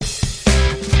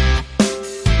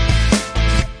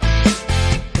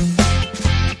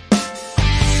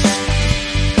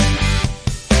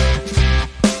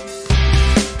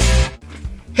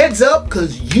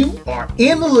because you are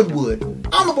in the Hoodwood.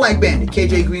 I'm the Black Bandit,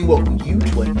 KJ Green, welcoming you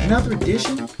to another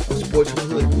edition of Sports from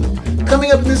the Hoodwood.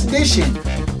 Coming up in this edition,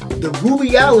 the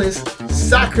Rubiales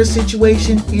soccer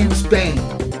situation in Spain.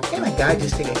 Can a guy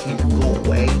just take a hint and go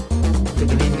away?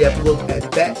 Take an in-depth look at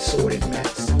that sordid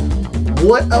mess.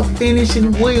 What a finish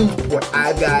in Williamsport.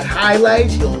 I've got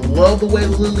highlights. You'll love the way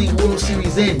the Little League World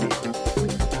Series ended.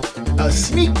 A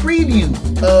sneak preview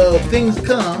of things to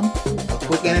come. A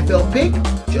quick NFL pick.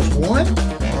 Just one.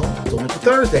 Well, it's only for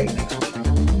Thursday next week.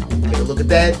 Take a look at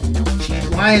that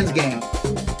Chiefs-Lions game.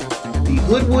 The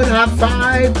Hoodwood Hot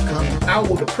 5 comes out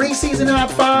with a preseason Hot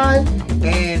 5.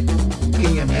 And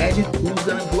can you imagine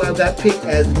who I've got picked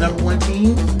as the number one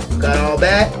team? Got all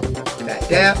that. That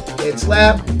dap, head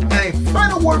slap. And a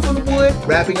final word from the Wood,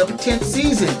 wrapping up the 10th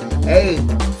season. Hey,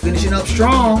 finishing up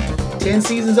strong. 10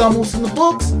 seasons almost in the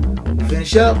books.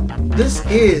 Finish up. This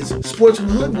is Sports from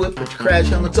the Hoodwood. Put your crash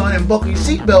helmets on and buckle your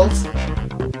seatbelts.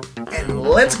 And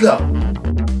let's go.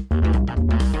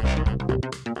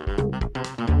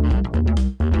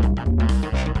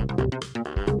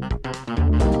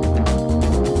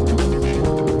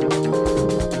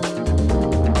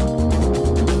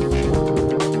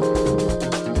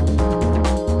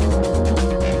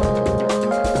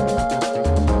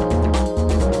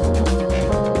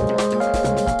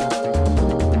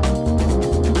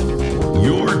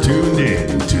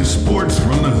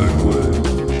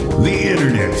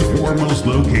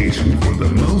 Location for the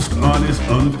most honest,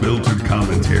 unfiltered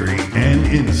commentary and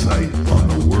insight on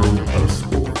the world of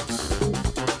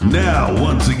sports. Now,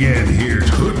 once again, here's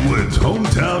Hoodwood's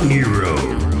hometown hero,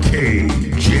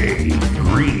 KJ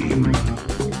Green.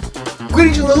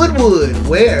 Greetings from the Hoodwood,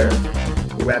 where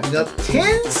we're wrapping up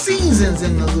 10 seasons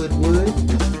in the Hoodwood.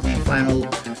 This is the final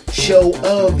show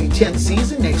of the 10th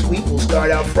season. Next week, we'll start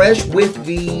out fresh with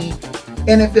the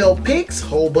NFL picks,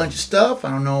 whole bunch of stuff. I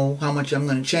don't know how much I'm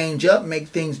going to change up, make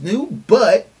things new,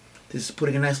 but this is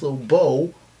putting a nice little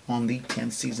bow on the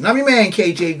 10th season. I'm your man,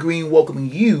 KJ Green,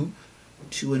 welcoming you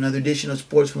to another edition of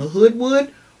Sports from the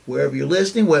Hoodwood, wherever you're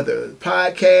listening, whether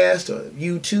podcast or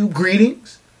YouTube,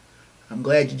 greetings. I'm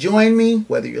glad you joined me,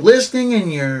 whether you're listening in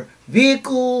your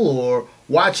vehicle or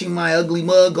watching my ugly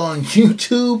mug on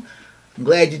YouTube. I'm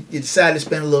glad you decided to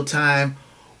spend a little time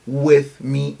with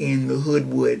me in the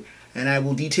Hoodwood. And I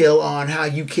will detail on how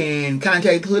you can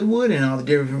contact Hoodwood and all the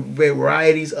different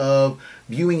varieties of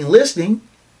viewing and listening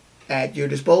at your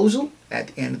disposal at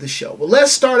the end of the show. But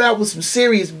let's start out with some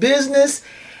serious business.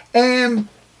 And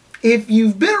if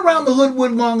you've been around the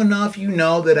Hoodwood long enough, you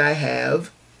know that I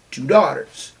have two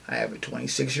daughters. I have a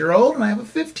 26-year-old and I have a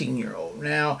 15-year-old.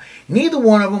 Now, neither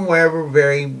one of them were ever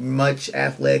very much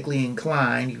athletically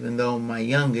inclined, even though my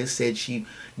youngest said she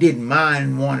didn't mind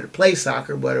and wanted to play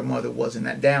soccer, but her mother wasn't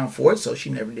that down for it, so she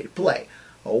never did play.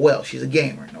 Oh well, she's a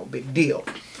gamer, no big deal.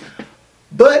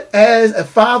 But as a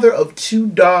father of two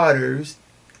daughters,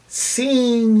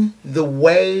 seeing the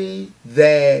way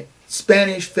that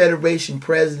Spanish Federation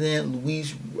President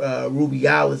Luis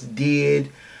Rubiales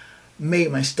did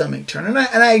made my stomach turn. And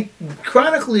I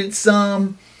chronicled it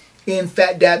some in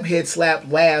Fat Dap Head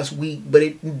Slap last week, but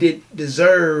it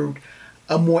deserved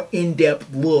a more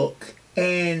in-depth look.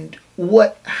 And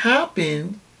what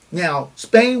happened, now,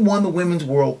 Spain won the Women's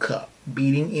World Cup,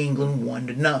 beating England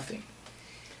 1-0.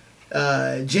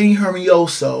 Jenny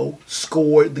Hermoso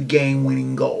scored the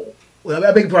game-winning goal. Well,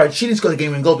 I beg your pardon, she didn't score the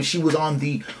game-winning goal, but she was on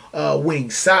the winning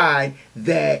side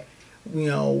that,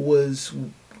 was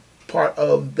part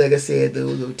of, like I said,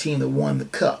 the team that won the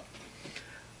cup.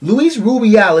 Luis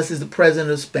Rubiales is the president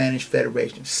of the Spanish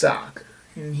Federation of Soccer.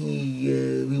 And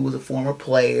he was a former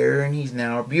player, and he's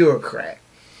now a bureaucrat.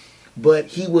 But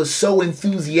he was so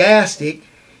enthusiastic,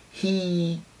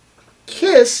 he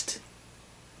kissed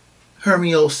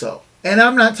Hermoso. And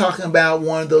I'm not talking about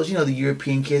one of those, the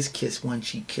European kiss one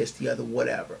cheek, kiss the other,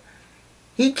 whatever.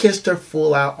 He kissed her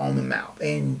full out on the mouth,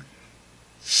 and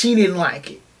she didn't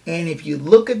like it. And if you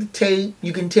look at the tape,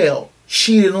 you can tell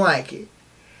she didn't like it.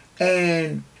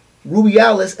 And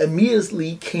Rubiales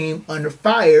immediately came under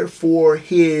fire for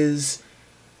his,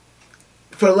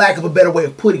 for lack of a better way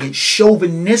of putting it,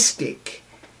 chauvinistic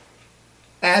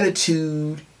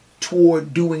attitude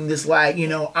toward doing this. Like,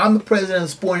 I'm the president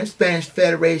of the Spanish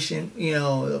Federation,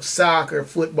 of soccer,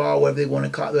 football, whatever they want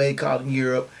to call it, they call it in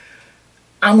Europe.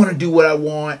 I'm going to do what I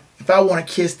want. If I want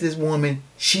to kiss this woman,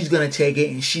 she's going to take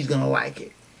it and she's going to like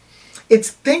it.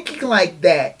 It's thinking like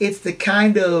that. It's the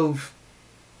kind of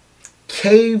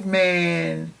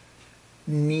caveman,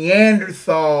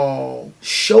 Neanderthal,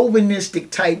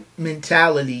 chauvinistic type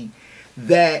mentality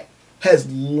that has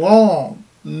long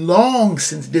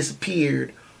since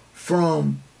disappeared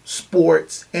from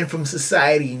sports and from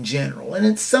society in general. And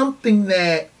it's something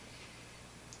that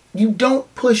you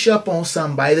don't push up on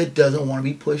somebody that doesn't want to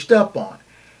be pushed up on.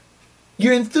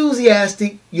 You're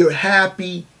enthusiastic, you're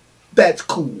happy, that's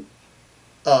cool.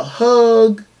 A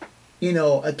hug,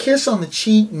 a kiss on the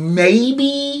cheek,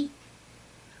 maybe.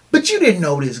 But you didn't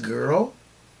know this girl.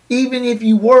 Even if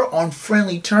you were on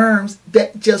friendly terms,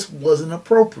 that just wasn't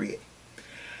appropriate.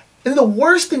 And the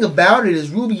worst thing about it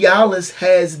is Rubiales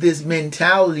has this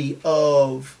mentality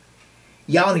of,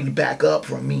 y'all need to back up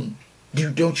from me.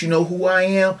 Don't you know who I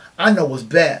am? I know what's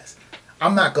best.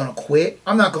 I'm not going to quit.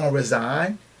 I'm not going to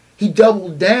resign. He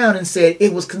doubled down and said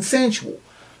it was consensual.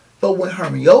 But when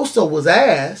Hermoso was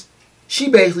asked, she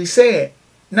basically said,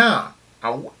 nah,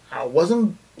 I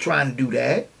wasn't trying to do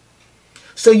that.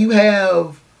 So you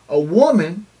have a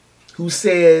woman who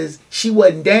says she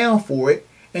wasn't down for it,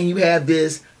 and you have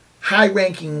this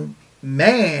high-ranking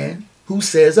man who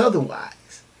says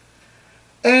otherwise.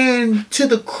 And to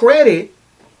the credit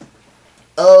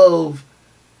of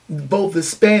both the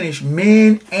Spanish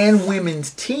men and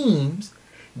women's teams,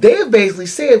 they have basically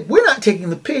said, we're not taking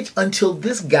the pitch until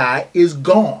this guy is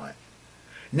gone.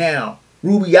 Now,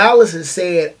 Rubiales has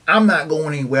said, I'm not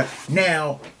going anywhere.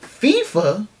 Now,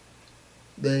 FIFA,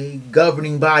 the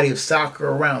governing body of soccer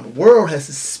around the world, has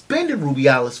suspended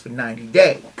Rubiales for 90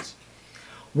 days.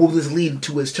 Will this lead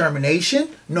to his termination?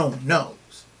 No one knows.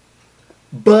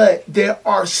 But there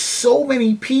are so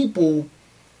many people,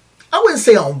 I wouldn't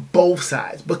say on both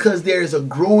sides, because there's a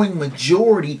growing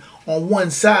majority on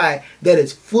one side that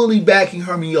is fully backing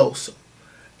Hermoso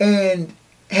and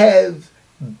have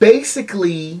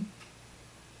basically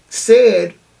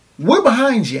said, we're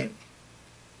behind Jenny.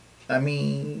 I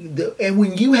mean, and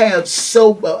when you have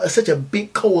such a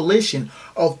big coalition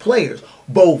of players,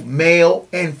 both male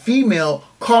and female,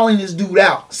 calling this dude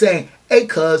out, saying, hey,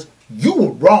 cuz, you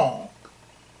were wrong.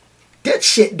 That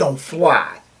shit don't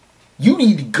fly. You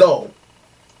need to go.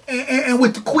 And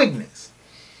with the quickness.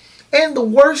 And the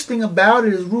worst thing about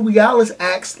it is Rubiales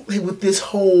acts with this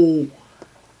whole,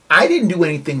 I didn't do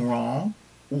anything wrong.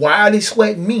 Why are they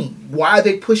sweating me? Why are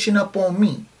they pushing up on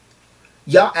me?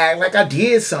 Y'all act like I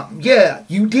did something. Yeah,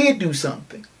 you did do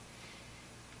something.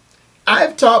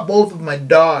 I've taught both of my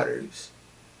daughters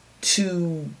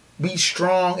to be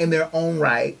strong in their own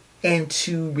right and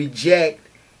to reject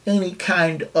any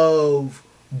kind of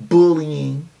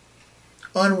bullying,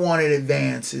 unwanted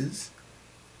advances,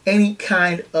 any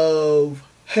kind of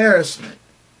harassment.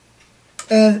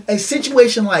 And a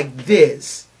situation like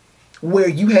this, where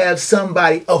you have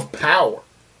somebody of power,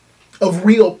 of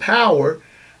real power,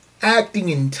 acting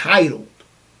entitled,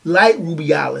 like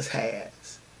Rubiales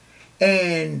has,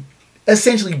 and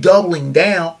essentially doubling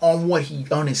down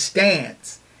on his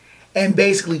stance, and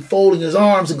basically folding his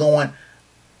arms and going,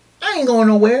 I ain't going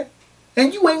nowhere,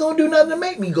 and you ain't gonna do nothing to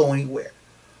make me go anywhere.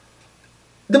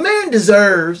 The man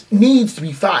needs to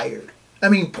be fired. I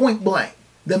mean, point blank.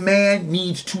 The man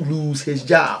needs to lose his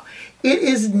job. It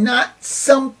is not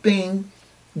something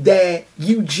that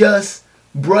you just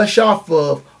brush off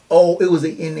of, oh, it was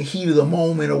in the heat of the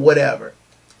moment or whatever.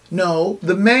 No,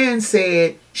 the man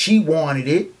said she wanted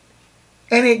it.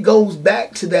 And it goes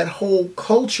back to that whole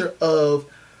culture of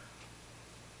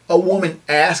a woman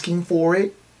asking for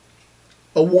it,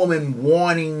 a woman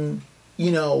wanting,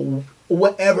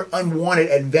 whatever unwanted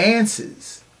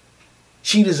advances.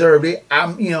 She deserved it.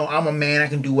 I'm a man. I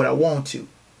can do what I want to.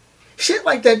 Shit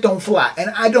like that don't fly, and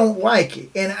I don't like it.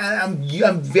 And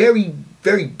I'm very,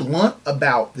 very blunt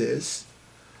about this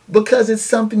because it's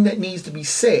something that needs to be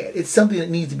said. It's something that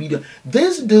needs to be done.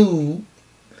 This dude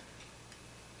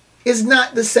is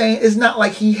not the same. It's not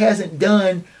like he hasn't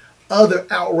done other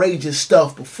outrageous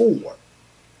stuff before.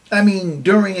 I mean,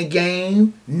 during a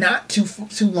game not too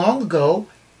long ago,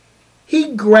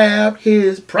 he grabbed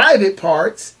his private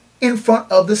parts in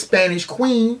front of the Spanish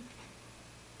queen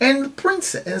and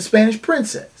the Spanish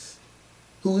princess,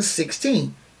 who is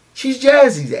 16. She's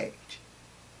Jazzy's age.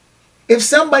 If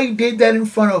somebody did that in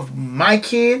front of my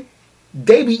kid,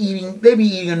 they be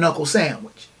eating a knuckle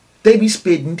sandwich. They be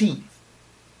spitting teeth.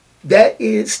 That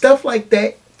is stuff like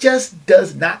that just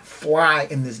does not fly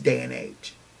in this day and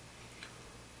age.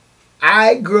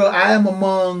 I am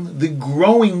among the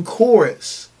growing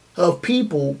chorus of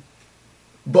people,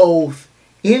 both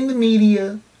in the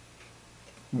media,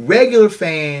 regular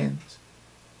fans,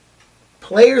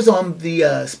 players on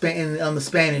the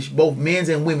Spanish, both men's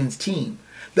and women's team,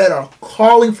 that are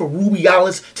calling for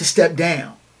Rubiales to step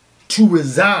down, to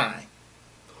resign.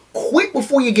 Quit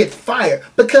before you get fired.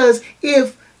 Because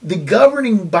if the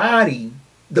governing body,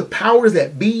 the powers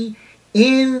that be,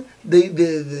 in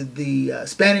the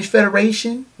Spanish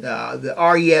Federation, the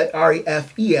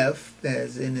REFEF,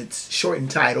 as in its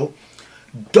shortened title,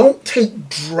 don't take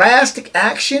drastic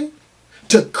action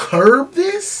to curb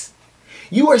this,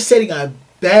 you are setting a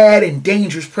bad and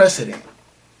dangerous precedent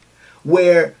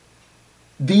where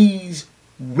these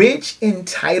rich,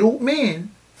 entitled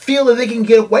men feel that they can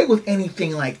get away with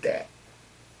anything like that.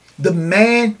 The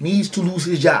man needs to lose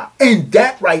his job, and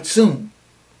that right soon.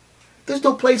 There's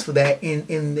no place for that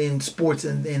in sports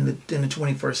in the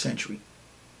 21st century.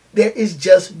 There is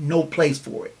just no place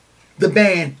for it. The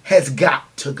man has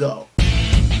got to go.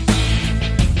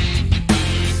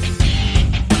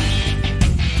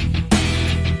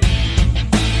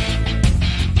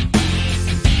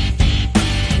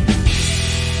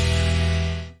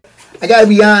 I gotta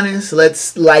be honest.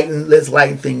 Let's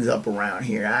lighten things up around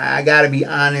here. I gotta be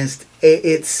honest.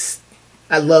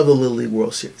 I love the Little League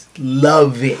World Series.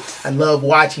 Love it. I love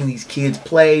watching these kids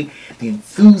play. The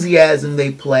enthusiasm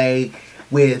they play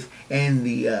with, and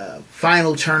the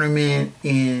final tournament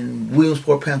in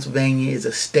Williamsport, Pennsylvania, is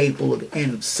a staple at the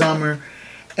end of summer.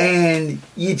 And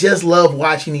you just love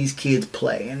watching these kids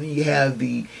play. And you have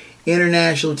the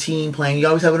international team playing. You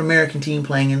always have an American team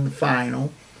playing in the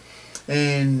final.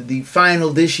 And the final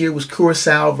this year was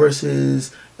Curacao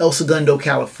versus El Segundo,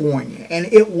 California. And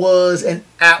it was an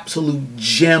absolute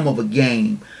gem of a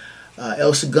game.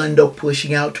 El Segundo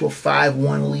pushing out to a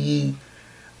 5-1 lead.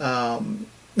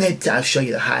 I'll show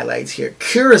you the highlights here.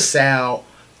 Curacao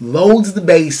loads the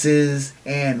bases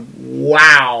and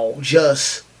wow,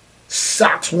 just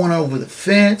socks one over the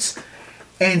fence.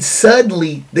 And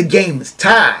suddenly the game is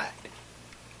tied.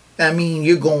 I mean,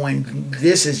 you're going,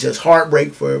 this is just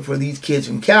heartbreak for these kids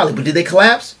from Cali. But did they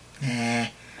collapse? Nah.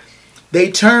 They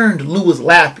turned Lewis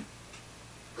Lappy,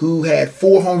 who had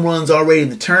 4 home runs already in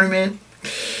the tournament.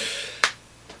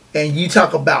 And you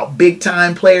talk about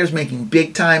big-time players making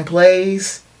big-time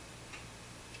plays.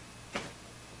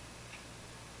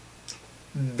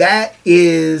 That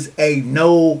is a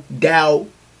no doubt,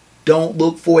 don't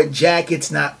look for it,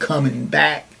 Jackets not coming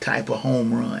back type of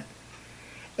home run.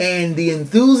 And the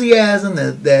enthusiasm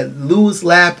that Lewis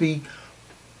Lappy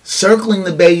circling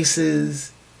the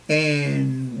bases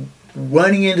and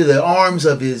running into the arms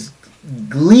of his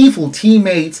gleeful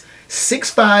teammates,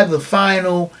 6-5 the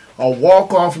final, a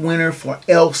walk-off winner for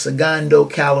El Segundo,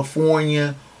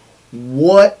 California.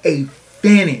 What a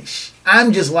finish.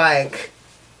 I'm just like,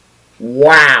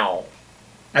 wow.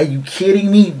 Are you kidding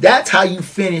me? That's how you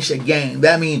finish a game.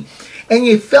 I mean, and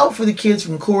you felt for the kids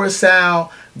from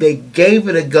Curacao. They gave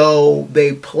it a go.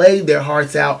 They played their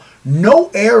hearts out. No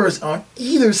errors on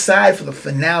either side for the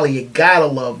finale. You gotta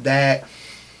love that.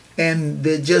 And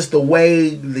just the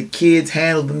way the kids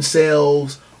handled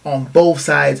themselves on both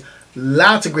sides.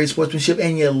 Lots of great sportsmanship.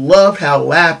 And you loved how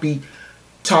Lappy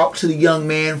talked to the young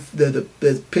man, the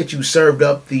pitch who served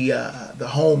up the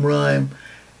home run.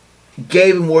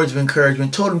 Gave him words of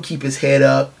encouragement, told him to keep his head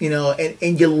up,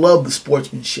 and you love the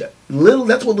sportsmanship.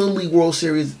 That's what Little League World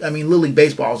Series, Little League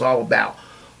Baseball is all about.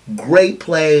 Great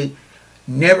play,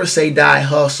 never say die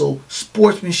hustle,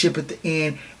 sportsmanship at the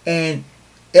end, and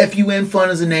FUN, fun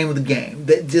is the name of the game.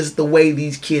 That just the way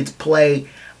these kids play,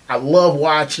 I love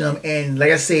watching them, and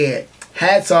like I said,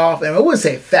 hats off, and I wouldn't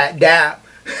say fat dap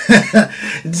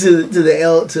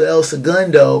to El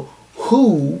Segundo,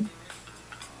 who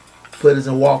put as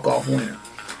a walk-off winner.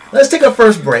 Let's take our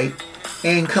first break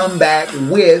and come back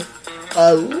with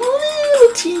a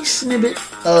little teeny snippet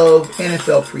of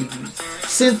NFL previews.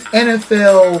 Since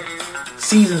NFL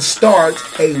season starts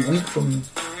a week from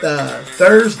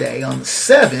Thursday on the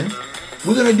 7th,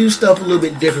 we're going to do stuff a little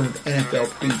bit different with NFL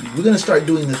previews. We're going to start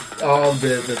doing all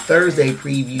the Thursday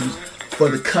previews for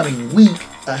the coming week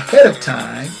ahead of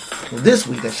time. Well, this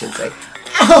week, I should say.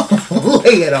 I'll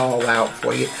lay it all out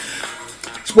for you.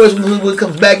 Sports with Hoodwood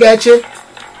comes back at you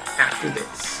after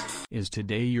this. Is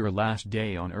today your last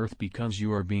day on Earth because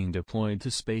you are being deployed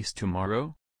to space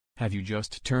tomorrow? Have you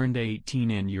just turned 18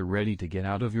 and you're ready to get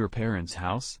out of your parents'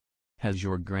 house? Has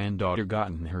your granddaughter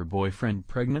gotten her boyfriend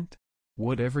pregnant?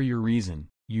 Whatever your reason,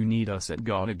 you need us at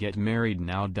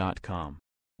GottaGetMarriedNow.com.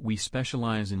 We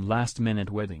specialize in last-minute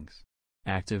weddings.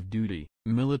 Active duty,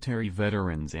 military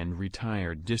veterans and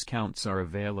retired discounts are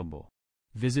available.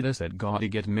 Visit us at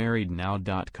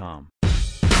GottaGetMarriedNow.com.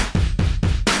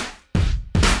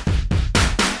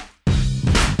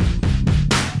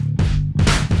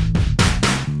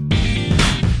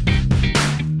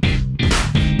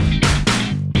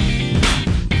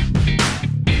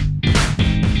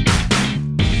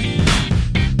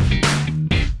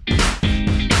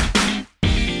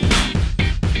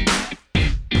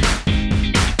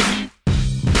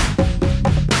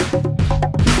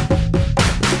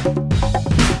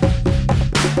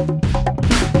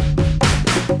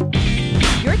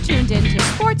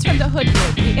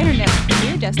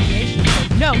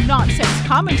 no-nonsense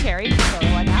commentary,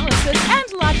 thorough analysis,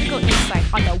 and logical insight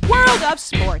on the world of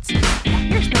sports. Now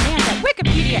here's the man that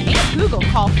Wikipedia and Google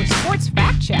call for sports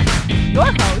fact check. Your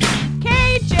host,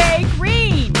 KJ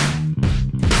Green.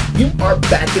 You are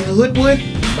back in the Hoodwood.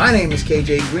 My name is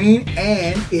KJ Green,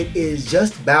 and it is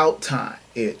just about time.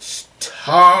 It's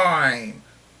time.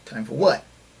 Time for what?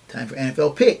 Time for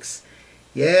NFL picks.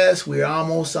 Yes, we're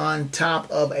almost on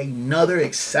top of another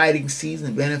exciting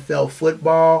season of NFL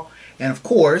football. And of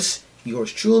course,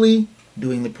 yours truly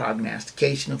doing the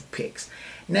prognostication of picks.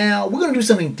 Now, we're going to do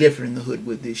something different in the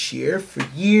Hoodwood this year. For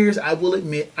years, I will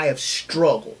admit, I have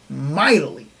struggled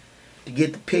mightily to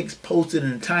get the picks posted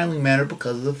in a timely manner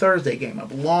because of the Thursday game.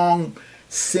 I've long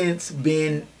since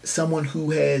been someone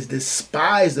who has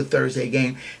despised the Thursday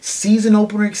game. Season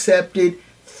opener accepted.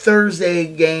 Thursday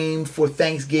game for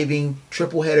Thanksgiving,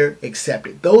 triple header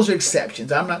accepted. Those are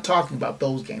exceptions. I'm not talking about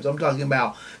those games. I'm talking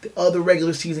about the other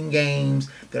regular season games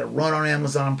that are run on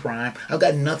Amazon Prime. I've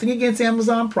got nothing against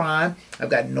Amazon Prime.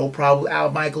 I've got no problem with Al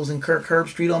Michaels and Kirk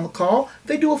Herbstreit on the call.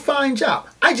 They do a fine job.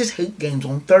 I just hate games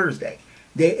on Thursday.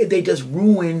 They just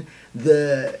ruin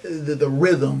the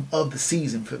rhythm of the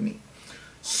season for me.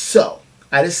 So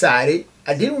I decided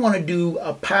I didn't want to do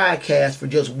a podcast for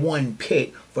just one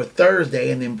pick for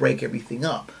Thursday and then break everything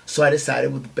up. So I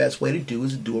decided what the best way to do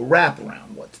is to do a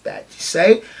wraparound. What's that you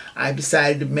say? I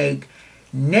decided to make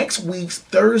next week's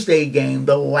Thursday game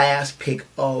the last pick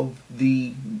of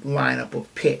the lineup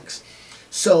of picks.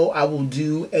 So I will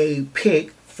do a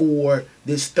pick for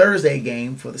this Thursday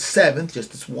game for the 7th,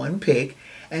 just this one pick.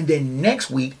 And then next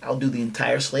week I'll do the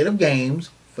entire slate of games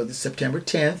for the September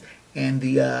 10th and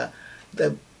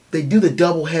they do the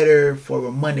doubleheader for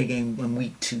a Monday game in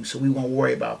week 2, so we won't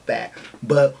worry about that.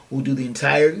 But we'll do the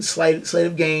entire slate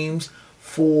of games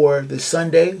for the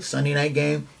Sunday night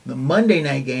game, the Monday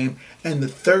night game, and the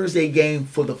Thursday game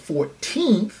for the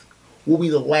 14th will be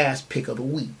the last pick of the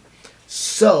week.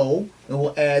 So, and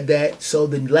we'll add that, so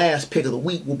the last pick of the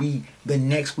week will be the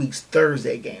next week's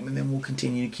Thursday game, and then we'll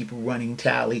continue to keep a running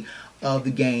tally of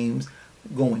the games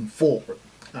going forward.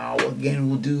 Again,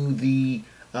 we'll do the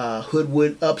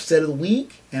Hoodwood upset of the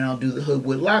week, and I'll do the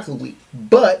Hoodwood lock of the week.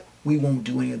 But we won't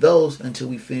do any of those until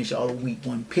we finish all the week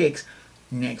 1 picks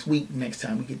next week, next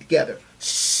time we get together.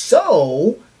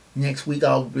 So, next week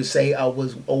I'll say I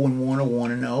was 0-1 or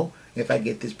 1-0 if I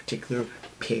get this particular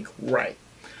pick right.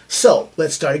 So,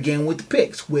 let's start again with the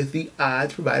picks, with the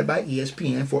odds provided by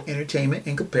ESPN for entertainment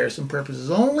and comparison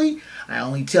purposes only. I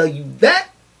only tell you that.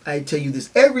 I tell you this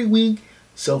every week.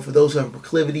 So for those who have a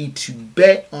proclivity to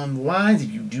bet on the lines, if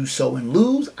you do so and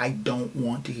lose, I don't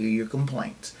want to hear your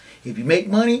complaints. If you make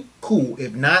money, cool.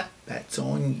 If not, that's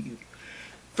on you.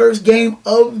 First game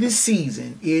of the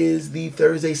season is the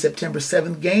Thursday, September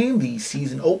 7th game, the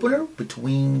season opener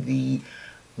between the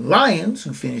Lions,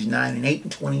 who finished 9-8 in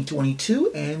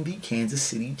 2022, and the Kansas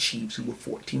City Chiefs, who were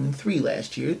 14-3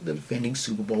 last year, the defending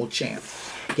Super Bowl champs.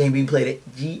 Game being played at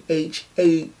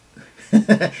GHA.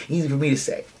 Easy for me to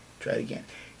say. Try it again.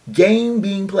 Game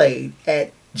being played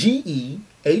at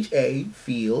GEHA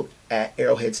Field at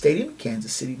Arrowhead Stadium,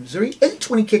 Kansas City, Missouri.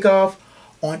 8:20 kickoff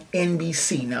on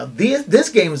NBC. Now, this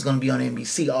game is going to be on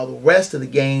NBC. All the rest of the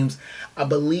games, I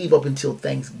believe, up until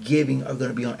Thanksgiving are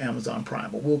going to be on Amazon Prime.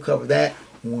 But we'll cover that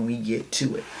when we get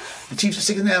to it. The Chiefs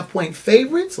are 6.5-point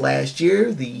favorites. Last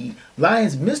year, the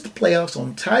Lions missed the playoffs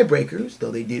on tiebreakers, though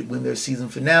they did win their season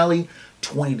finale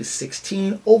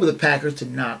 20-16 over the Packers to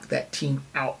knock that team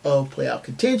out of playoff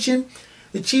contention.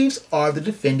 The Chiefs are the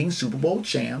defending Super Bowl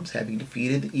champs, having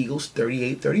defeated the Eagles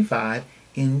 38-35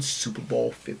 in Super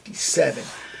Bowl 57.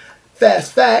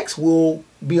 Fast facts will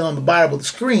be on the bottom of the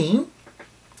screen.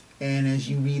 And as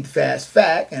you read the fast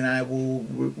fact, and I will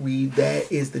read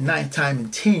that is the 9th time in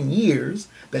 10 years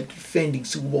that the defending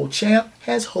Super Bowl champ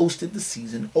has hosted the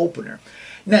season opener.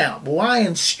 Now, the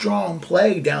Lions' strong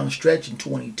play down the stretch in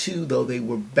 22, though they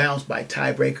were bounced by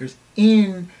tiebreakers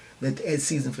in the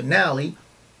season finale,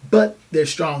 but their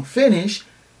strong finish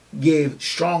gave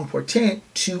strong portent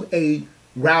to a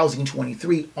rousing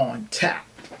 23 on tap.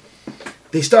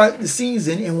 They start the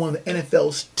season in one of the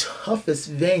NFL's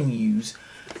toughest venues,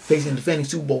 facing the defending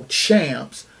Super Bowl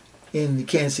champs in the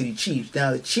Kansas City Chiefs.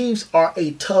 Now, the Chiefs are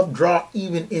a tough draw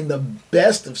even in the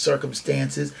best of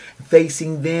circumstances.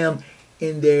 Facing them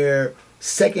in their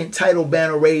second title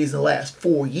banner raise in the last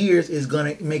 4 years is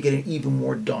going to make it an even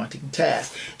more daunting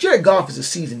task. Jared Goff is a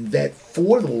seasoned vet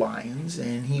for the Lions,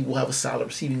 and he will have a solid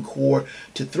receiving core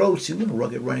to throw to, and a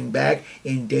rugged running back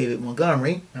in David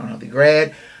Montgomery, I don't know the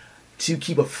grad, to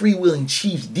keep a freewheeling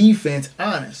Chiefs defense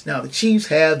honest. Now, the Chiefs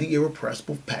have the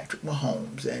irrepressible Patrick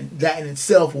Mahomes, and that in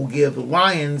itself will give the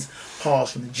Lions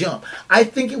pause from the jump. I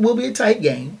think it will be a tight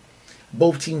game.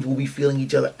 Both teams will be feeling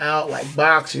each other out like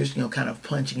boxers, kind of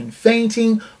punching and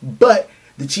feinting. But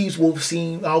the Chiefs will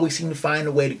always seem to find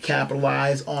a way to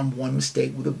capitalize on one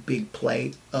mistake with a big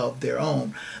play of their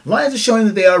own. The Lions are showing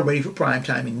that they are ready for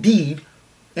primetime indeed,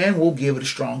 and will give it a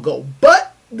strong go.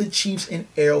 But the Chiefs in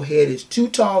Arrowhead is too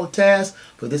tall a task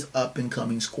for this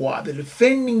up-and-coming squad. The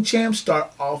defending champs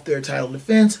start off their title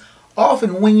defense,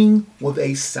 often winging with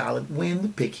a solid win. The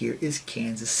pick here is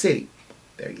Kansas City.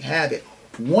 There you have it.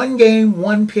 One game,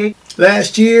 one pick.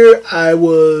 Last year, I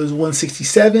was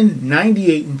 167,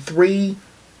 98-3.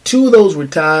 Two of those were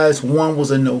ties. One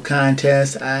was a no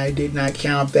contest. I did not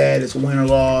count that as a win or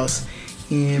loss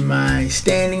in my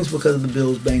standings because of the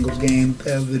Bills-Bengals game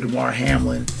of the Damar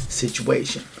Hamlin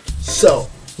situation. So,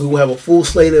 we will have a full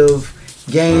slate of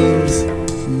games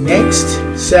next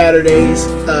Saturday's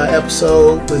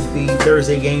episode, with the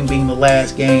Thursday game being the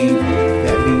last game,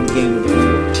 that being the game of the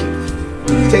 14th.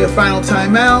 Let's take a final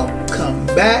timeout, come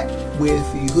back with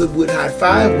the Hoodwood Hot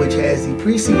 5, which has the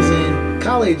preseason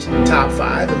college top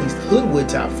 5, at least the Hoodwood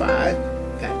top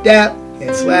 5, got Dap,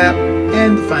 Head Slap,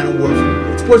 and the final word from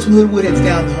Hoodwood. Sports from Hoodwood heads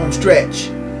down the home stretch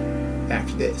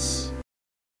after this.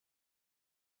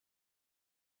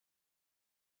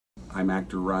 I'm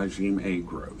actor Rajim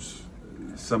Agros.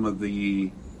 Some of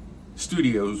the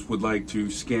studios would like to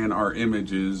scan our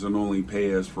images and only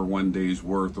pay us for one day's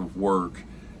worth of work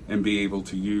and be able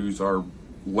to use our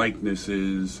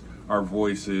likenesses, our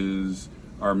voices,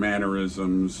 our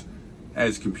mannerisms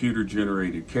as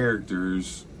computer-generated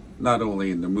characters, not only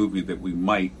in the movie that we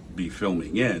might be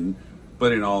filming in,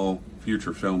 but in all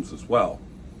future films as well.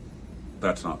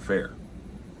 That's not fair.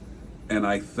 And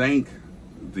I thank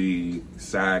the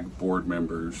SAG board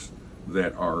members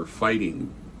that are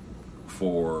fighting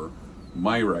for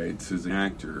my rights as an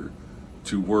actor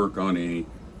to work on a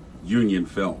union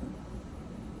film.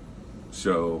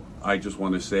 So I just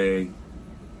want to say,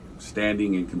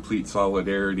 standing in complete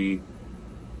solidarity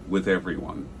with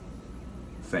everyone.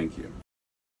 Thank you.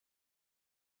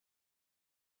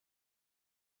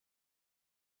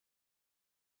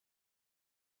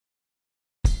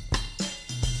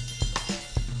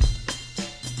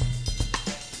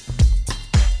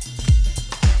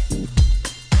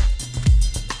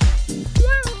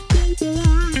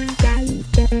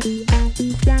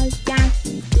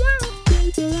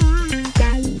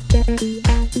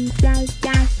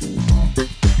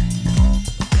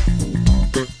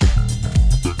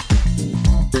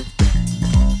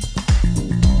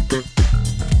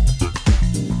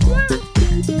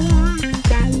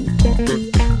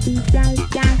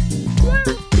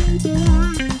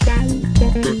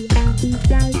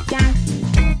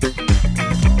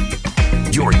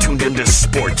 You're tuned into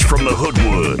Sports from the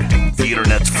Hoodwood, the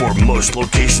internet's foremost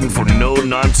location for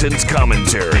no-nonsense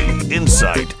commentary,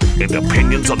 insight, and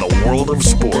opinions on the world of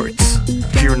sports.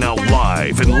 Here now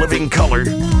live in living color,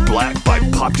 black by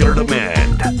popular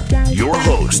demand, your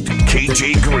host,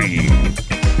 KJ Green.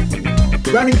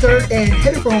 Rounding third and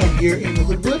headed for home here in the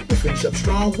Hoodwood, we'll finish up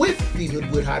strong with the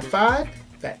Hoodwood Hot 5,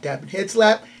 Fat Tap and Head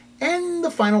Slap, and the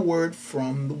final word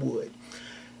from the Wood.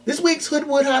 This week's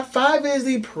Hoodwood Hot 5 is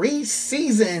the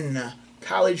preseason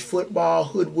college football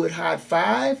Hoodwood Hot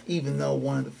 5. Even though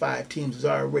one of the 5 teams has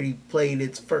already played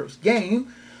its first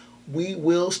game, we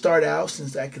will start out,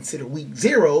 since I consider week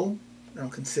 0, I don't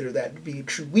consider that to be a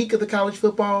true week of the college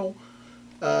football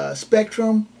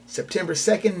spectrum. September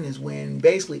 2nd is when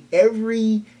basically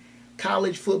every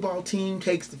college football team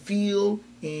takes the field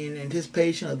in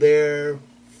anticipation of their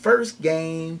first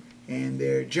game and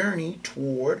their journey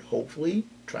toward, hopefully,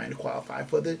 trying to qualify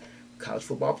for the college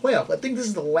football playoff. I think this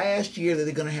is the last year that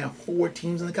they're going to have 4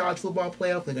 teams in the college football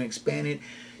playoff. They're going to expand it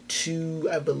to,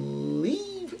 I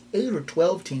believe, 8 or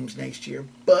 12 teams next year.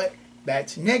 But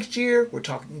that's next year. We're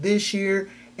talking this year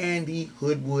and the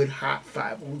Hoodwood Hot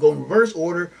 5. We'll go in reverse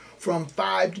order from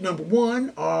 5 to number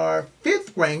 1. Our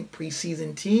 5th ranked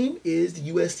preseason team is the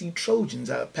USC Trojans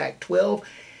out of Pac-12.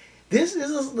 This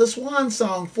is the swan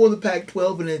song for the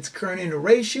Pac-12 in its current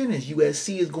iteration, as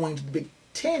USC is going to the Big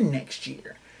Ten next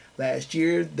year. Last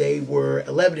year, they were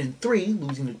 11-3,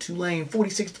 losing to Tulane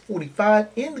 46-45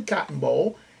 in the Cotton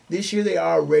Bowl. This year, they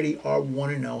already are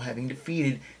 1-0, having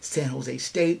defeated San Jose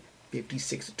State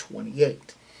 56-28.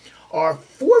 Our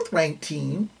 4th ranked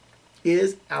team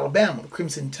is Alabama. The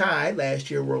Crimson Tide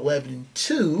last year were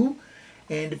 11-2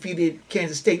 and defeated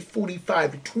Kansas State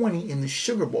 45-20 in the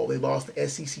Sugar Bowl. They lost the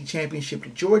SEC championship to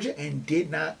Georgia and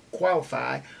did not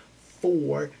qualify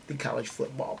for the college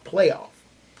football playoff.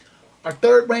 Our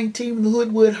 3rd ranked team in the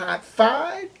Hoodwood Hot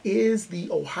 5 is the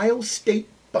Ohio State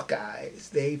Buckeyes.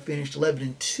 They finished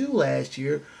 11-2 last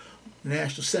year,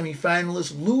 national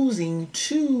semifinalists, losing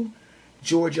to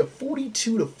Georgia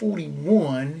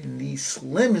 42-41 in the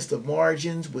slimmest of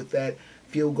margins, with that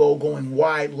field goal going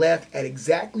wide left at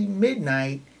exactly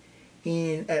midnight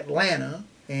in Atlanta.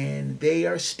 And they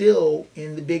are still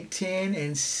in the Big Ten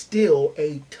and still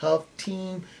a tough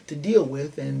team to deal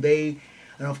with. And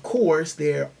of course,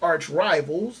 their arch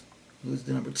rivals, who's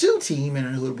the number 2 team in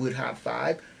the Hoodwood Hot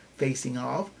 5, facing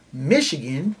off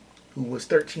Michigan, who was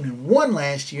 13-1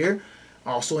 last year,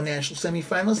 also a national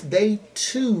semifinalist. They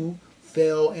too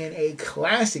fell in a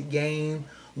classic game,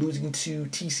 losing to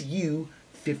TCU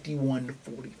 51-45.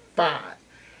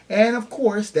 And of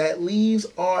course, that leaves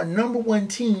our number 1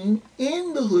 team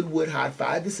in the Hoodwood Hot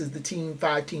 5. This is the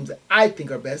 5 teams that I think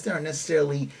are best. They aren't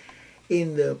necessarily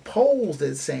in the polls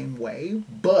the same way,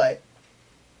 but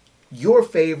your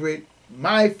favorite,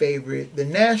 my favorite, the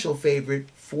national favorite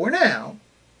for now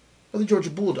are the Georgia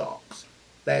Bulldogs.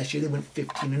 Last year they went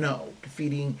 15-0,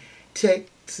 defeating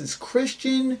Texas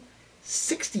Christian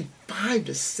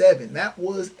 65-7. That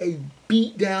was a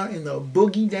beatdown in the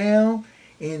boogie down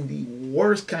in the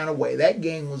worst kind of way. That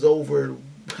game was over,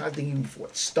 I think, even before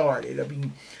it started. I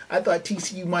mean, I thought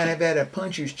TCU might have had a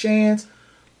puncher's chance,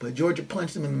 but Georgia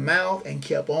punched them in the mouth and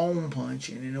kept on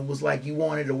punching. And it was like you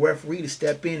wanted a referee to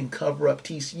step in and cover up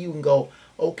TCU and go,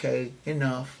 okay,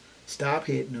 enough, stop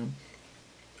hitting them.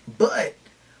 But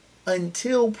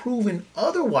until proven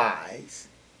otherwise,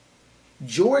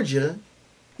 Georgia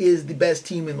is the best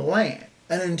team in the land.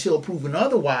 And until proven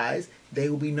otherwise, they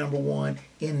will be number 1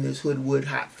 in this Hoodwood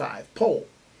Hot 5 poll.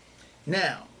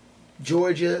 Now,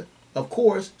 Georgia, of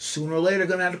course, sooner or later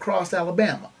going to have to cross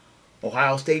Alabama.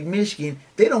 Ohio State, Michigan,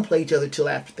 they don't play each other till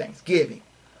after Thanksgiving.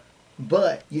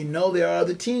 But you know there are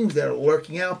other teams that are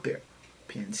lurking out there.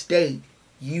 Penn State,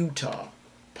 Utah,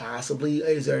 possibly,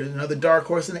 is there another dark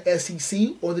horse in the SEC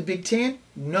or the Big Ten?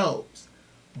 Who knows?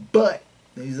 But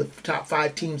these are the top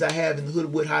 5 teams I have in the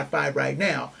Hoodwood Hot 5 right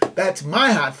now. That's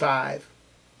my Hot 5.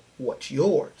 What's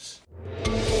yours?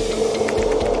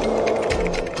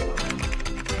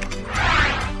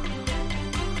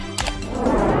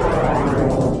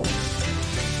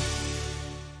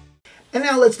 And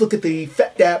now let's look at the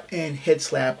Fat Dap and Head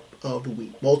Slap of the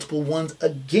week. Multiple ones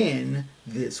again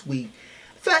this week.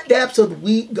 Fat Daps of the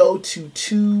week go to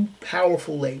 2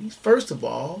 powerful ladies. First of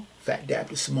all, Fat Dap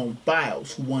to Simone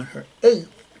Biles, who won her 8th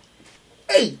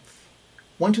 8th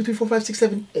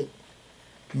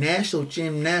National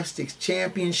Gymnastics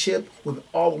Championship with an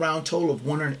all-around total of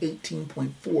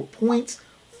 118.4 points,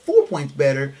 4 points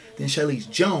better than Charlize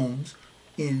Jones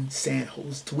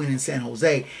to win in San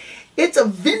Jose. It's a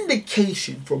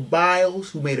vindication for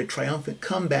Biles, who made a triumphant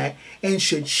comeback and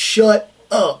should shut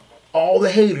up all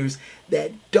the haters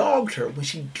that dogged her when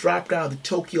she dropped out of the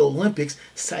Tokyo Olympics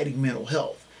citing mental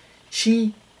health.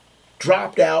 She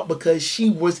dropped out because she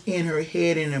was in her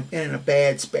head in a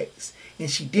bad space. And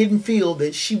she didn't feel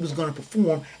that she was going to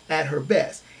perform at her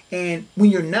best. And when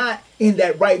you're not in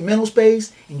that right mental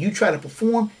space and you try to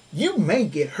perform, you may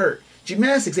get hurt.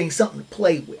 Gymnastics ain't something to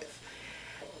play with.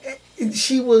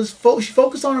 She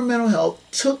focused on her mental health,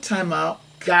 took time out,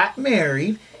 got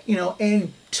married,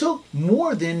 and took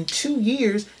more than 2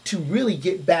 years to really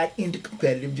get back into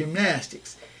competitive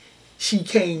gymnastics. She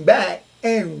came back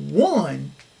and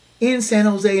won in San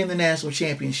Jose in the national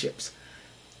championships.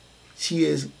 She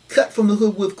is cut from the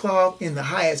Hoodwood cloth in the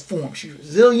highest form. She's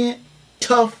resilient,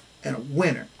 tough, and a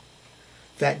winner.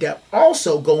 Fat Dap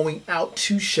also going out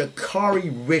to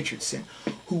Sha'Carri Richardson,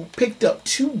 who picked up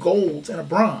 2 golds and a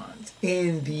bronze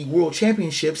in the World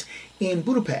Championships in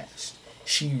Budapest.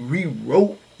 She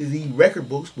rewrote the record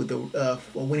books with a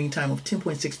winning time of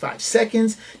 10.65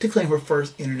 seconds to claim her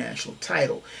first international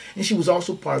title. And she was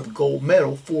also part of the gold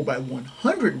medal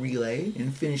 4x100 relay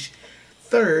and finished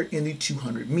 3rd in the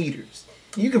 200 meters.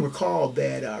 You can recall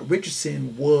that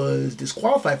Richardson was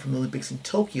disqualified from the Olympics in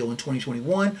Tokyo in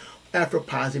 2021 after a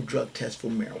positive drug test for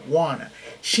marijuana.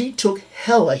 She took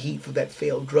hella heat for that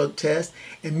failed drug test,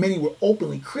 and many were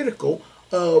openly critical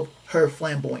of her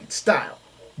flamboyant style.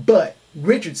 But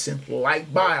Richardson,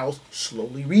 like Biles,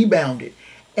 slowly rebounded,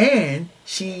 and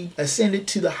she ascended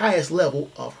to the highest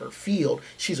level of her field.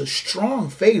 She's a strong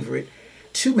favorite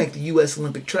to make the U.S.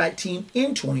 Olympic track team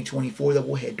in 2024 that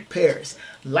will head to Paris.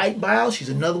 Like Biles, she's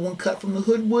another one cut from the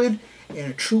Hoodwood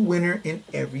and a true winner in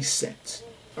every sense.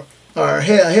 Our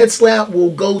head slap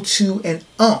will go to an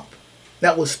ump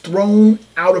that was thrown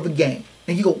out of a game.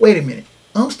 And you go, wait a minute,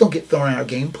 umps don't get thrown out of a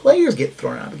game, players get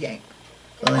thrown out of a game.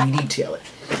 Well, let me detail it.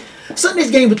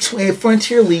 Sunday's game between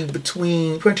Frontier League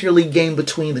game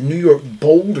between the New York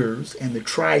Boulders and the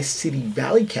Tri-City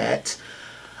Valley Cats.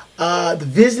 The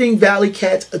visiting Valley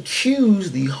Cats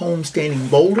accused the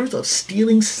homestanding Boulders of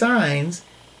stealing signs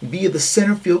via the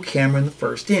center field camera in the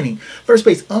first inning. First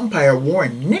base umpire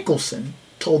Warren Nicholson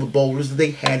told the bowlers that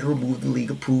they had to remove the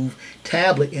league-approved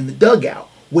tablet in the dugout,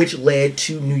 which led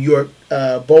to New York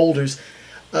bowlers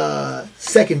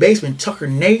second baseman Tucker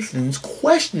Nathans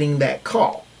questioning that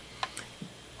call.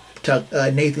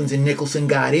 Nathans and Nicholson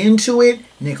got into it.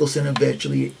 Nicholson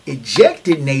eventually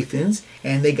ejected Nathans,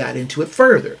 and they got into it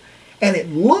further. And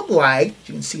it looked like,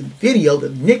 you can see the video,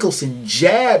 that Nicholson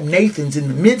jabbed Nathans in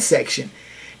the midsection.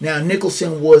 Now,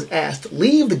 Nicholson was asked to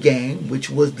leave the game,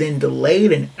 which was then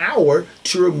delayed an hour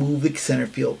to remove the center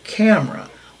field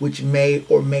camera, which may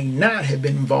or may not have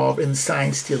been involved in the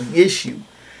sign stealing issue.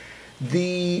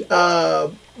 The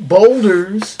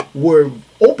bowlers were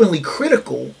openly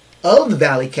critical of the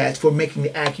Valley Cats for making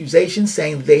the accusation,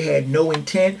 saying that they had no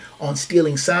intent on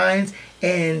stealing signs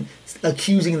and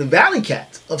accusing the Valley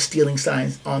Cats of stealing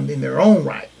signs in their own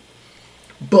right.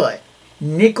 But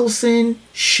Nicholson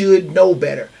should know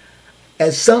better.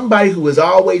 As somebody who has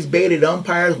always baited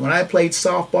umpires, when I played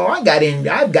softball,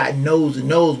 I've got nose to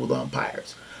nose with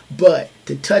umpires. But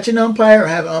to touch an umpire or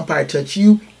have an umpire touch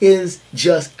you is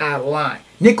just out of line.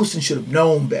 Nicholson should have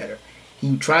known better.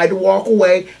 He tried to walk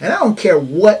away, and I don't care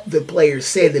what the player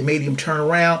said that made him turn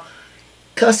around.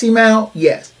 Cuss him out?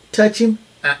 Yes. Touch him?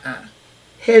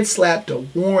 Head slap to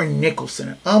Warren Nicholson,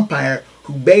 an umpire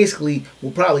who basically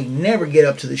will probably never get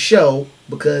up to the show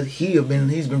because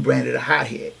he's been branded a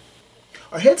hothead.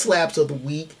 Our head slaps of the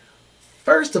week,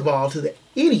 first of all, to the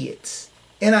idiots,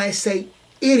 and I say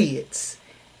idiots,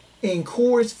 in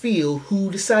Coors Field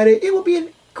who decided it would be a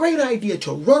great idea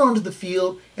to run onto the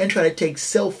field and try to take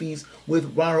selfies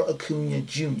with Ronald Acuna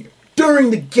Jr. during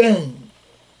the game.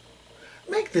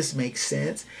 Make this make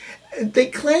sense. They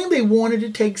claim they wanted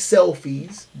to take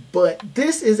selfies, but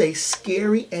this is a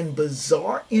scary and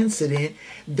bizarre incident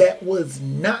that was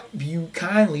not viewed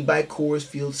kindly by Coors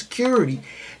Field security.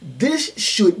 This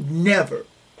should never,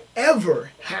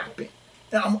 ever happen.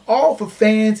 Now, I'm all for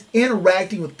fans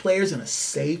interacting with players in a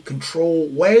safe,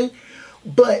 controlled way,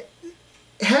 but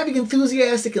having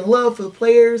enthusiastic and love for the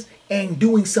players and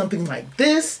doing something like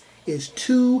this is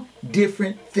two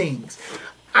different things.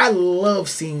 I love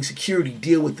seeing security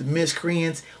deal with the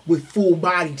miscreants with full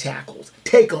body tackles.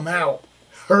 Take them out,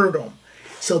 hurt them,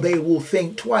 so they will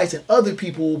think twice and other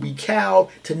people will be cowed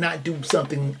to not do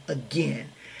something again.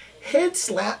 Head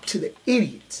slap to the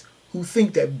idiots who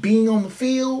think that being on the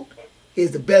field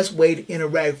is the best way to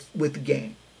interact with the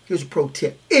game. Here's a pro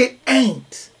tip. It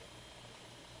ain't.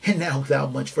 And now,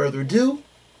 without much further ado,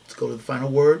 let's go to the final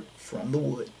word from the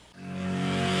wood.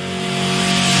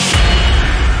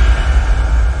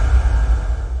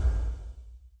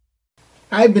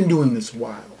 I've been doing this a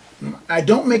while. I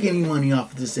don't make any money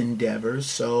off of this endeavor,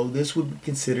 so this would be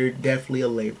considered definitely a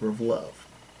labor of love.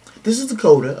 This is the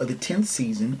coda of the 10th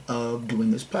season of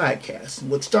doing this podcast.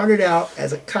 What started out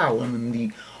as a column in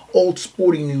the old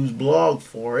Sporting News blog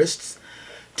forests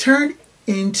turned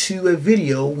into a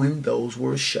video when those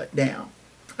were shut down.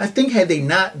 I think had they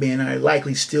not been, I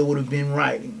likely still would have been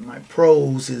writing. My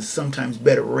prose is sometimes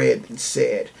better read than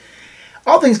said.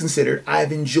 All things considered,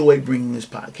 I've enjoyed bringing this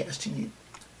podcast to you.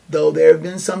 Though there have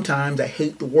been some times I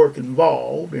hate the work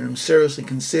involved, and I'm seriously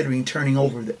considering turning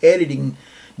over the editing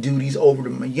duties over to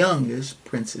my youngest,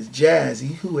 Princess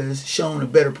Jazzy, who has shown a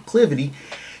better proclivity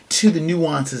to the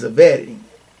nuances of editing.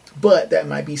 But that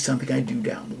might be something I do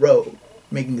down the road,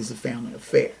 making this a family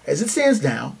affair. As it stands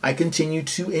now, I continue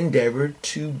to endeavor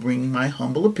to bring my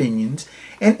humble opinions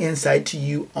and insight to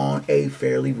you on a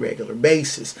fairly regular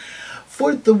basis.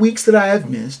 For the weeks that I have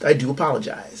missed, I do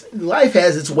apologize. Life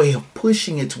has its way of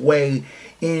pushing its way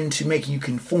into making you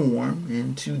conform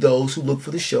and to those who look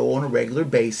for the show on a regular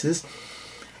basis.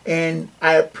 And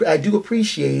I do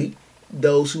appreciate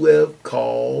those who have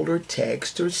called or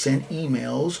texted or sent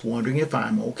emails wondering if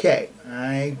I'm okay.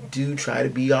 I do try to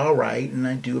be all right, and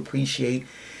I do appreciate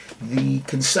the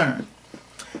concern.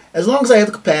 As long as I have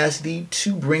the capacity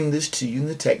to bring this to you and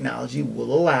the technology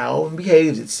will allow and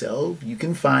behaves itself, you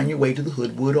can find your way to the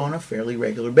Hoodwood on a fairly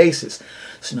regular basis.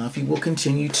 Snuffy will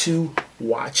continue to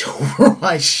watch over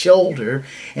my shoulder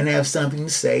and have something to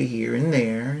say here and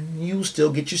there, and you'll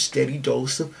still get your steady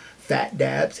dose of fat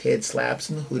dabs, head slaps,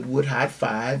 and the Hoodwood high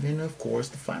five, and of course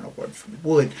the final word from the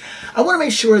wood. I want to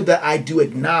make sure that I do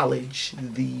acknowledge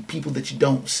the people that you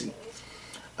don't see.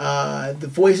 The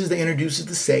voices that introduces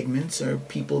the segments are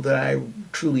people that I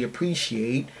truly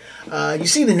appreciate. You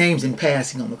see the names in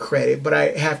passing on the credit, but I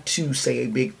have to say a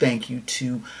big thank you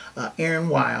to Aaron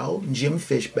Wild and Jim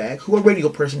Fishback, who are radio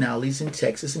personalities in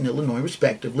Texas and Illinois,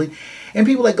 respectively, and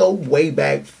people that go way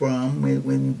back from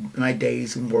when my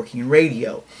days in working in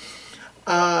radio.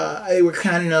 They were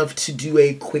kind enough to do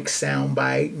a quick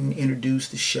soundbite and introduce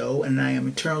the show, and I am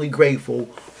eternally grateful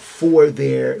for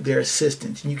their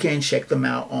assistance. You can check them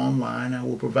out online. I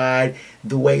will provide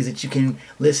the ways that you can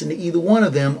listen to either one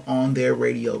of them on their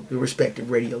respective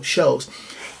radio shows.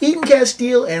 Eden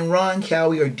Castile and Ron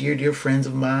Cowie are dear friends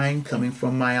of mine, coming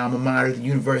from my alma mater, the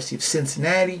University of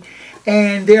Cincinnati,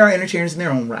 and they are entertainers in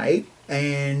their own right.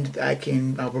 And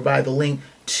I'll provide the link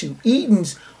to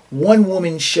Eden's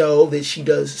one-woman show that she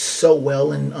does so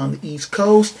well on the East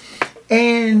Coast.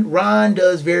 And Ron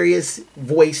does various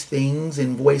voice things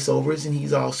and voiceovers, and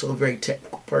he's also a very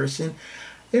technical person.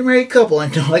 They're a married couple. I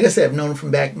know, like I said, I've known them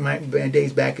from my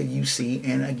days back at UC,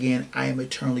 and again, I am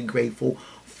eternally grateful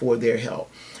for their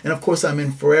help. And of course,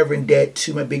 I'm forever in debt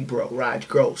to my big bro, Raj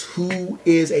Gross, who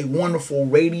is a wonderful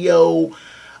radio.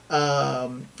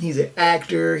 He's an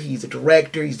actor, he's a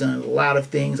director, he's done a lot of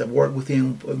things. I've worked with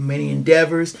him in many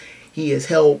endeavors. He has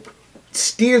helped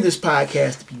steer this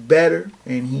podcast to be better,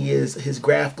 and his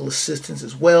graphical assistance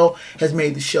as well has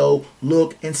made the show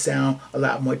look and sound a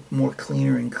lot more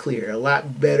cleaner and clear, a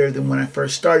lot better than when I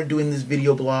first started doing this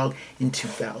video blog in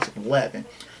 2011.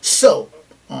 So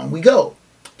on we go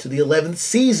to the 11th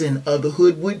season of the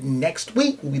Hoodwood. Next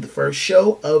week will be the first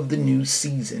show of the new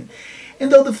season.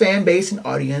 And though the fan base and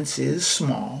audience is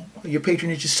small, your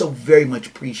patronage is so very much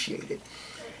appreciated.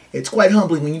 It's quite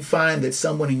humbling when you find that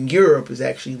someone in Europe is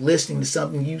actually listening to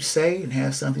something you say and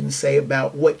have something to say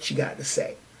about what you got to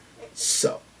say.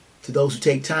 So, to those who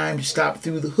take time to stop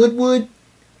through the Hoodwood,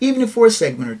 even if for a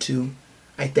segment or two,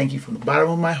 I thank you from the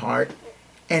bottom of my heart.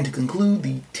 And to conclude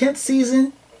the 10th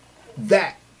season,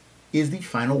 that is the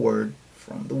final word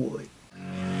from the Wood.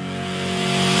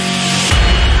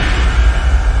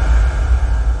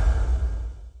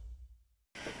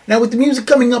 Now, with the music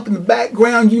coming up in the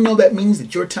background, you know that means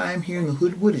that your time here in the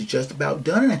Hoodwood is just about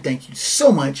done, and I thank you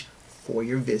so much for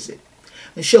your visit.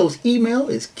 The show's email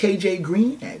is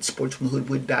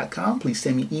kjgreen@sportsfromthehoodwood.com. Please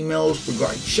send me emails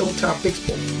regarding show topics,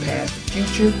 both past and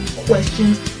future,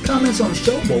 questions, comments on the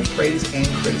show, both praise and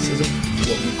criticism.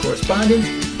 We'll be correspondence,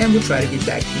 and we'll try to get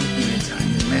back to you in a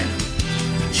timely manner.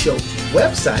 The show's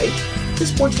website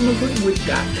is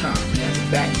sportsfromthehoodwood.com. It has a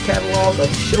back catalog of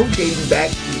the show dating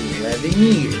back 11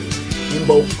 years in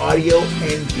both audio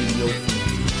and video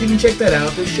forms. You can check that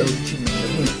out. The shows that you may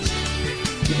have missed.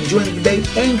 You can join the debate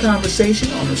and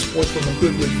conversation on the Sports from the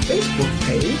Hoodwood Facebook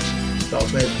page. It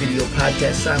also has video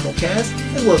podcast simulcast,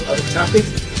 as well as other topics,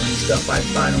 plenty of stuff I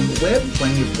find on the web,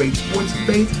 plenty of great sports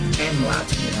debates, and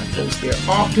lots more. I post there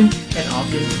often and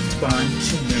often respond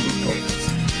to member posts.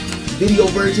 Video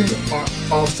versions are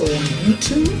also on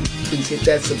YouTube. Please hit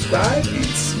that subscribe and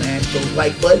smash those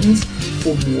like buttons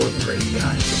for more great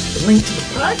content. The link to the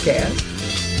podcast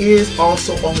is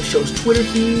also on the show's Twitter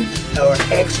feed, or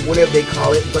X, whatever they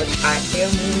call it, but I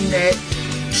am moving that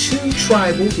to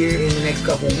Tribal here in the next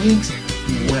couple of weeks.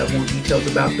 We will have more details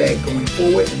about that going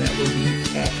forward, and that will be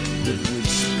at Hoodwood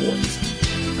Sports.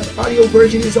 The audio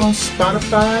version is on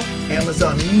Spotify,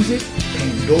 Amazon Music,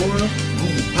 Pandora,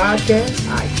 Google Podcasts,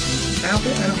 iTunes,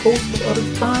 Apple, and a host of other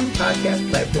fine podcast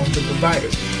platforms and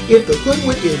providers. If the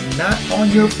Hoodwood is not on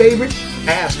your favorite,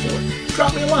 ask for it.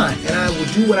 Drop me a line, and I will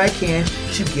do what I can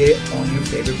to get it on your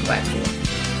favorite platform.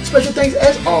 Special thanks,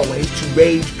 as always, to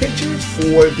Rage Pictures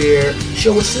for their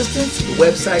show assistance, the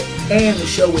website, and the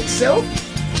show itself.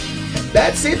 And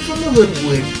that's it from the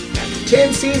Hoodwood. After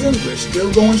 10 seasons, we're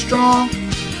still going strong.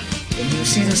 The new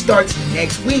season starts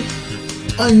next week.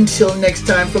 Until next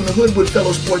time, from the Hoodwood,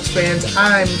 fellow sports fans,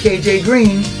 I'm KJ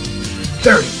Green,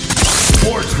 30.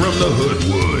 Sports from the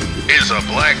Hoodwood Is a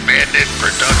Black Bandit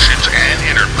Productions and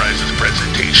Enterprises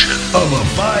presentation of a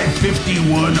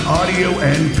 551 Audio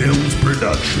and Films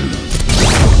production.